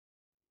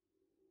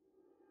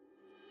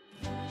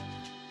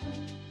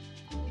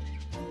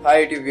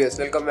Hi YouTube viewers,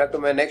 welcome back to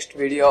my next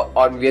video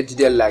on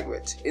VHDL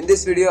language. In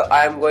this video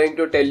I am going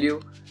to tell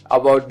you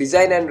about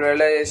design and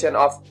realization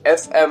of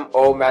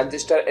FMO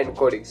Manchester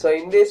encoding. So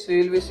in this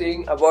we will be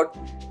seeing about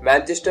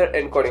Manchester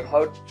encoding,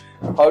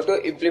 how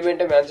to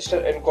implement a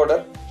Manchester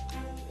encoder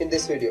in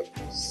this video.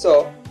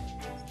 So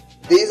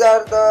these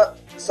are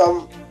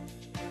some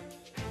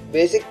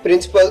basic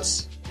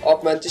principles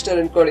of Manchester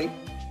encoding.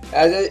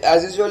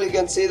 As usual, you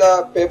can see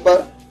the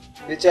paper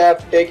which I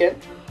have taken.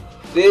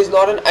 This is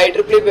not an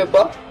IEEE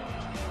paper.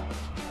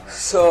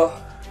 So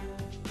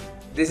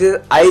this is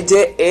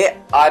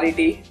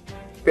IJARET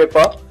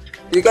paper.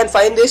 You can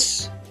find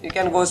this. You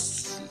can go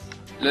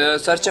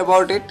search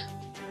about it.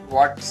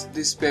 What's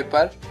this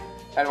paper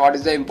and what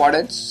is the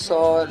importance?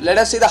 So let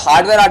us see the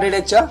hardware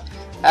architecture.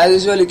 As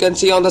usual, you can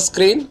see on the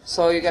screen.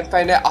 So you can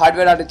find a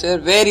hardware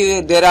architecture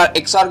where there are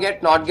XOR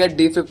gate, NOT gate,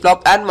 D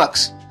flip-flop and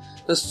mux.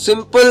 The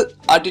simple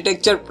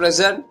architecture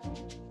present.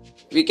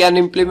 We can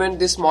implement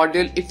this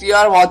module. If you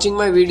are watching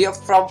my video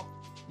from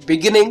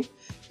beginning,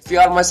 if you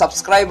are my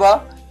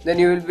subscriber, then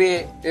you will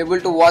be able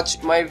to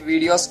watch my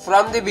videos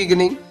from the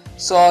beginning.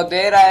 So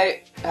there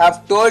I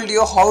have told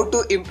you how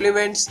to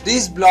implement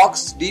these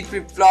blocks, D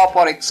flip-flop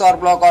or XOR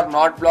block or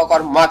NOT block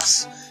or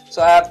mux.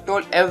 So I have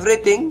told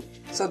everything.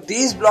 So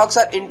these blocks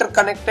are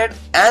interconnected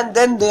and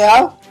then they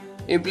have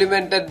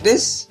implemented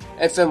this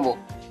FMO.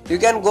 You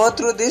can go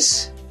through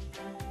this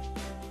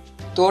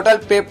total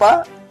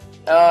paper.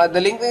 The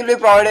link will be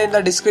provided in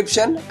the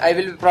description. I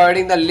will be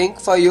providing the link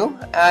for you,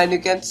 and you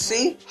can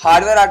see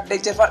hardware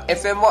architecture for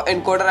FMO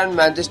encoder and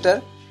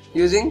Manchester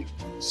using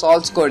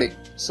SOLS coding.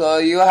 So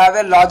you have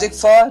a logic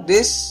for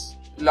this,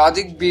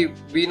 logic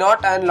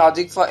B0 and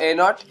logic for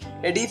A0,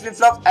 a D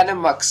flip-flop and a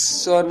mux.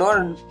 So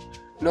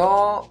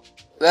no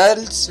where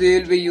else we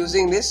will be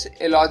using this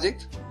a logic.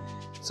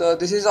 So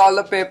this is all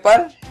the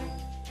paper.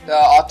 The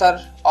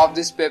author of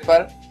this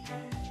paper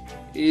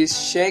is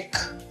Sheikh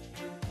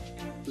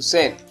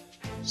Hussain.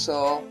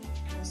 So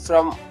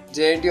from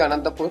JNTU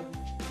Anantapur,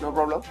 no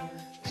problem.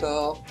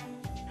 So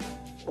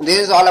this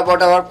is all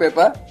about our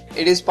paper.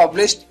 It is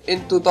published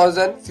in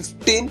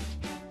 2015.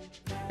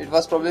 It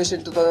was published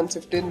in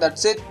 2015.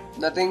 That's it.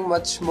 Nothing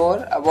much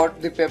more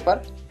about the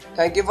paper.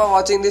 Thank you for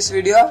watching this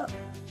video,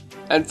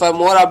 and for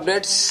more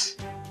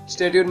updates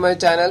stay tuned to my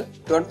channel.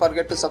 Don't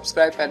forget to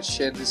subscribe and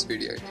share this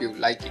video if you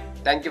like it.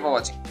 Thank you for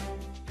watching.